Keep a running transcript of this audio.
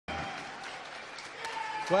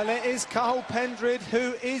Well, it is Cathal Pendred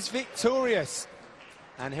who is victorious,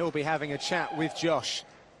 and he'll be having a chat with Josh.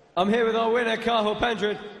 I'm here with our winner, Cathal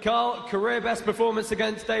Pendred. Carl, career best performance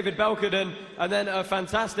against David Belkeden, and then a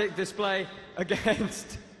fantastic display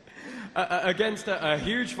against a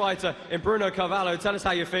huge fighter in Bruno Carvalho. Tell us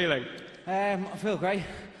how you're feeling. I feel great.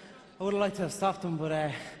 I would have liked to have stopped him,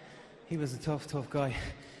 but he was a tough guy.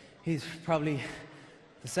 He's probably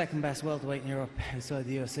the second best welterweight in Europe outside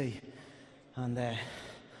the UFC, and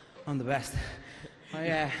I'm the best.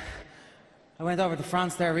 I went over to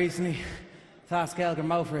France there recently to ask Gael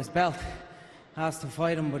Grimaud for his belt. I asked to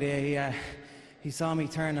fight him, but he saw me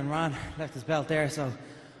turn and ran, left his belt there, so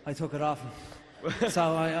I took it off him.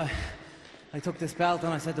 So I took this belt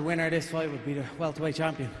and I said the winner of this fight would be the welterweight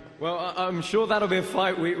champion. Well, I'm sure that'll be a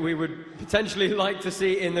fight we would potentially like to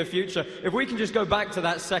see in the future. If we can just go back to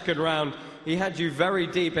that second round, he had you very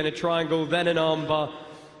deep in a triangle, then an armbar.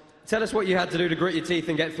 Tell us what you had to do to grit your teeth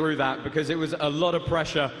and get through that, because it was a lot of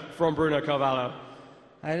pressure from Bruno Carvalho.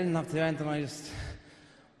 I didn't have to do anything, I just...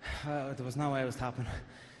 there was no way I was tapping.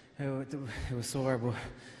 It was sore, but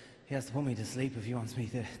he has to put me to sleep if he wants me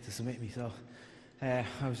to submit me, so I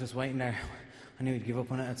was just waiting there. I knew he'd give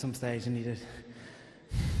up on it at some stage, and he did.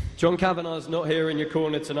 John Kavanagh's not here in your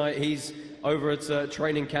corner tonight. He's over at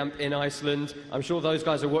training camp in Iceland. I'm sure those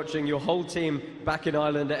guys are watching. Your whole team back in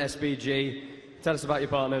Ireland at SBG. Tell us about your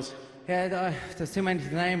partners. Yeah, there's too many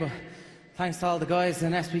to name, but thanks to all the guys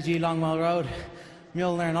in SBG Longwell Road,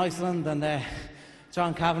 Mjolnir in Iceland, and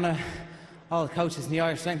John Kavanagh, all the coaches in the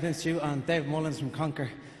Irish Strength Institute, and Dave Mullins from Conquer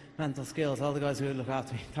Mental Skills, all the guys who look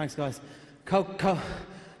after me. Thanks, guys. Coca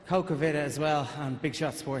Vita as well, and Big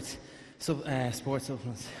Shot Sports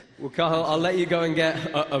supplements. Well, Cathal, I'll let you go and get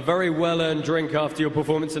a very well-earned drink after your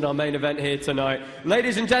performance in our main event here tonight.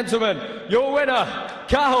 Ladies and gentlemen, your winner,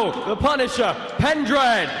 Cathal the Punisher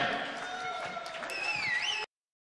Pendred.